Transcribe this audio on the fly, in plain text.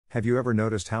Have you ever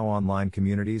noticed how online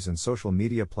communities and social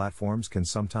media platforms can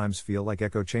sometimes feel like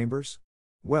echo chambers?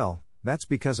 Well, that's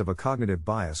because of a cognitive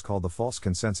bias called the false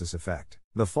consensus effect.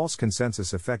 The false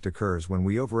consensus effect occurs when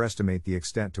we overestimate the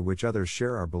extent to which others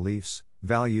share our beliefs,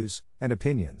 values, and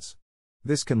opinions.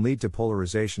 This can lead to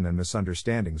polarization and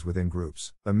misunderstandings within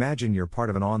groups. Imagine you're part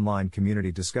of an online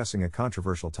community discussing a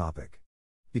controversial topic.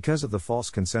 Because of the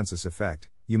false consensus effect,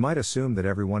 you might assume that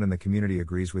everyone in the community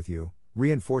agrees with you,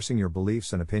 reinforcing your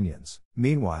beliefs and opinions.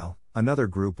 Meanwhile, another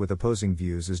group with opposing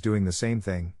views is doing the same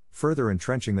thing, further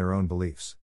entrenching their own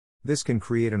beliefs. This can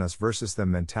create an us versus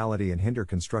them mentality and hinder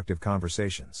constructive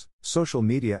conversations. Social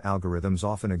media algorithms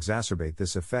often exacerbate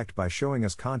this effect by showing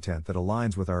us content that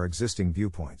aligns with our existing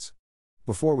viewpoints.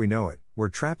 Before we know it, we're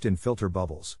trapped in filter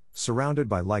bubbles, surrounded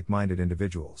by like-minded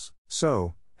individuals.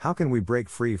 So, how can we break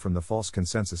free from the false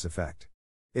consensus effect?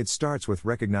 It starts with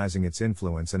recognizing its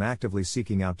influence and actively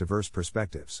seeking out diverse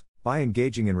perspectives. By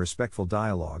engaging in respectful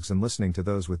dialogues and listening to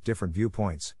those with different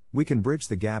viewpoints, we can bridge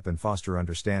the gap and foster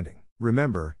understanding.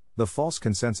 Remember, the false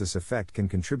consensus effect can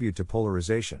contribute to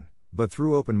polarization, but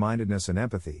through open-mindedness and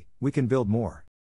empathy, we can build more